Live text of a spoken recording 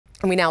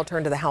And we now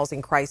turn to the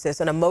housing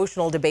crisis. An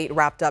emotional debate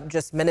wrapped up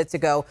just minutes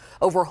ago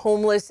over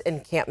homeless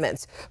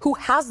encampments. Who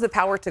has the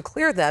power to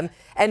clear them,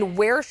 and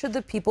where should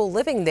the people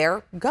living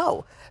there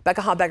go?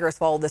 Becca Hobbecker has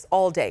followed this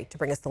all day to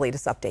bring us the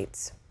latest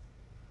updates.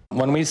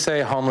 When we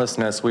say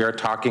homelessness, we are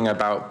talking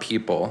about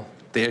people.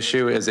 The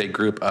issue is a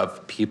group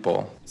of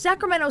people.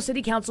 Sacramento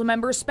City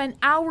Councilmembers spent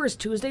hours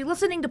Tuesday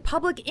listening to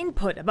public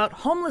input about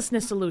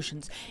homelessness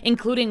solutions,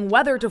 including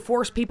whether to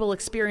force people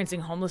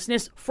experiencing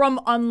homelessness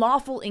from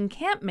unlawful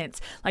encampments,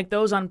 like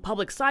those on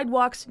public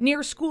sidewalks,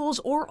 near schools,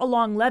 or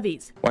along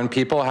levees. When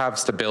people have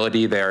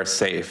stability, they are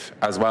safe,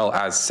 as well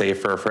as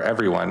safer for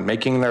everyone.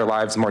 Making their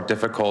lives more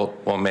difficult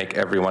will make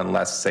everyone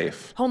less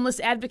safe. Homeless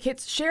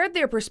advocates shared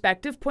their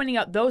perspective, pointing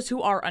out those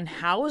who are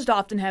unhoused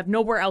often have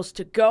nowhere else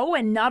to go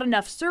and not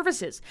enough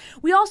services.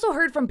 We also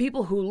heard from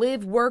people who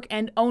live, work,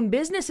 and own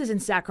businesses in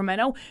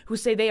Sacramento who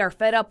say they are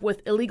fed up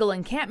with illegal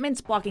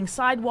encampments blocking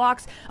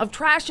sidewalks, of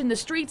trash in the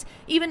streets,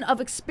 even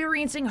of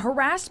experiencing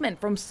harassment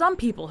from some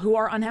people who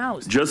are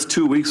unhoused. Just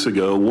 2 weeks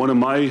ago, one of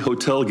my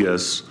hotel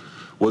guests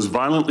was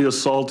violently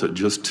assaulted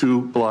just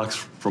 2 blocks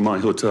from my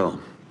hotel.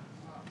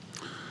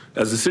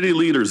 As the city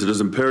leaders, it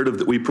is imperative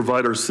that we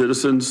provide our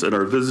citizens and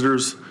our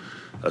visitors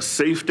a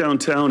safe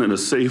downtown and a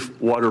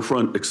safe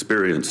waterfront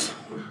experience.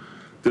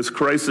 This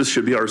crisis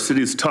should be our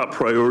city's top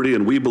priority,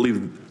 and we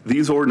believe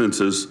these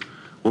ordinances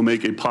will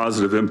make a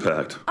positive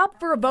impact. Up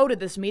for a vote at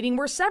this meeting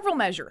were several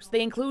measures.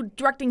 They include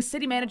directing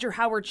City Manager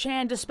Howard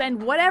Chan to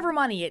spend whatever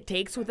money it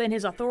takes within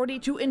his authority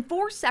to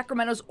enforce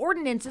Sacramento's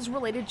ordinances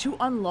related to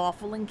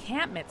unlawful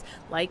encampments,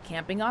 like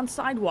camping on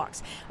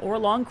sidewalks or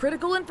along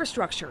critical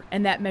infrastructure,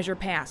 and that measure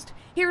passed.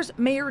 Here's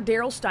Mayor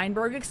Darrell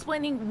Steinberg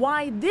explaining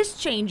why this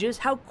changes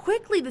how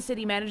quickly the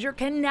city manager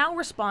can now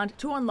respond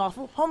to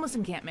unlawful homeless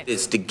encampments.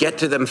 It's to get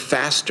to them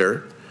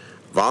faster.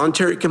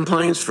 Voluntary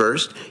compliance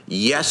first,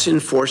 yes,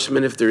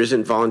 enforcement if there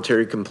isn't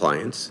voluntary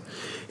compliance,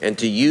 and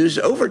to use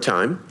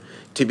overtime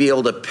to be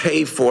able to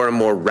pay for a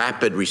more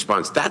rapid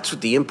response. That's what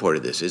the import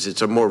of this is.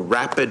 It's a more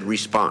rapid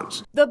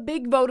response. The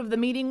big vote of the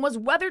meeting was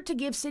whether to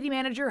give City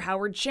Manager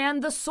Howard Chan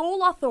the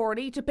sole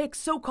authority to pick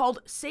so-called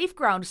safe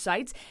ground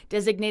sites,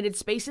 designated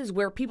spaces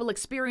where people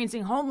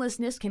experiencing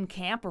homelessness can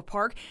camp or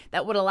park,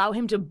 that would allow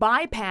him to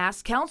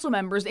bypass council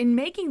members in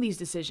making these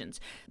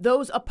decisions.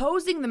 Those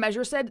opposing the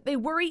measure said they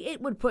worry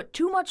it would put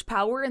too much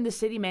power in the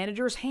city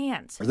manager's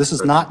hands. This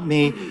is not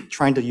me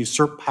trying to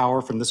usurp power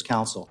from this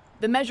council.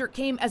 The measure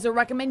came as a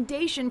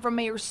recommendation from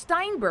Mayor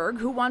Steinberg,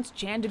 who wants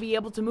Chan to be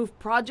able to move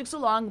projects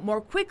along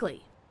more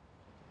quickly.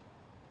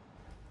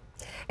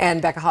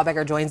 And Becca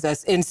Hobbecker joins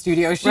us in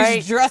studio.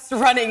 She's just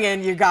running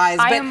in, you guys.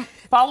 I am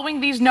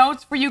following these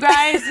notes for you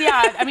guys.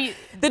 Yeah, I mean,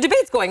 the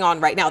debate's going on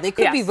right now. They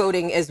could be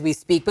voting as we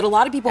speak, but a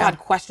lot of people had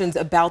questions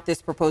about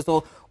this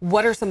proposal.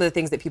 What are some of the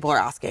things that people are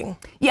asking?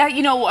 Yeah,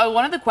 you know,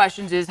 one of the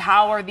questions is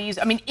how are these,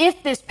 I mean,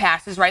 if this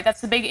passes, right, that's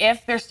the big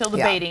if, they're still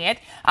debating it.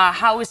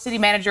 How is City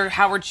Manager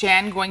Howard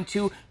Chan going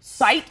to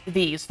cite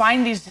these,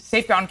 find these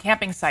safe ground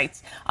camping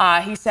sites?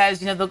 He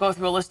says, you know, they'll go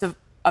through a list of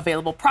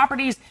available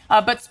properties,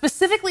 but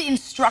specifically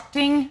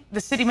instructing the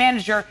city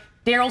manager,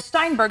 Darrell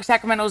Steinberg,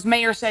 Sacramento's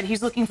mayor, said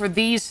he's looking for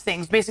these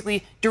things,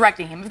 basically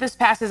directing him. If this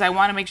passes, I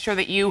want to make sure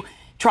that you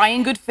try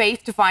in good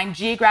faith to find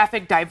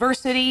geographic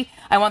diversity.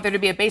 I want there to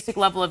be a basic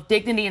level of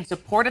dignity and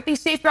support at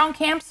these safe ground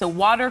camps, so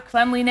water,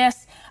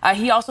 cleanliness.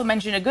 He also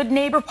mentioned a good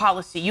neighbor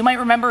policy. You might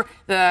remember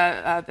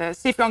the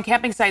safe ground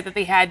camping site that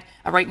they had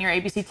right near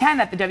ABC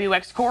 10 at the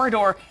WX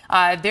corridor.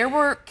 There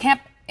were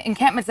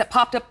encampments that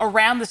popped up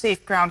around the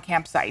safe ground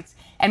campsites.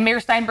 And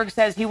Mayor Steinberg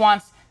says he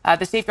wants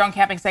the safe ground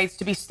camping sites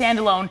to be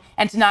standalone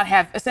and to not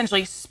have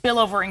essentially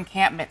spillover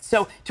encampments.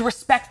 So to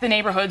respect the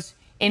neighborhoods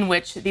in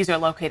which these are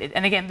located.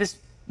 And again, this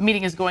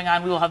meeting is going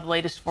on. We will have the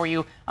latest for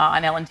you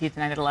on LNT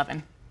tonight at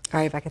 11. All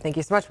right, Becca, thank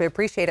you so much. We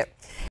appreciate it.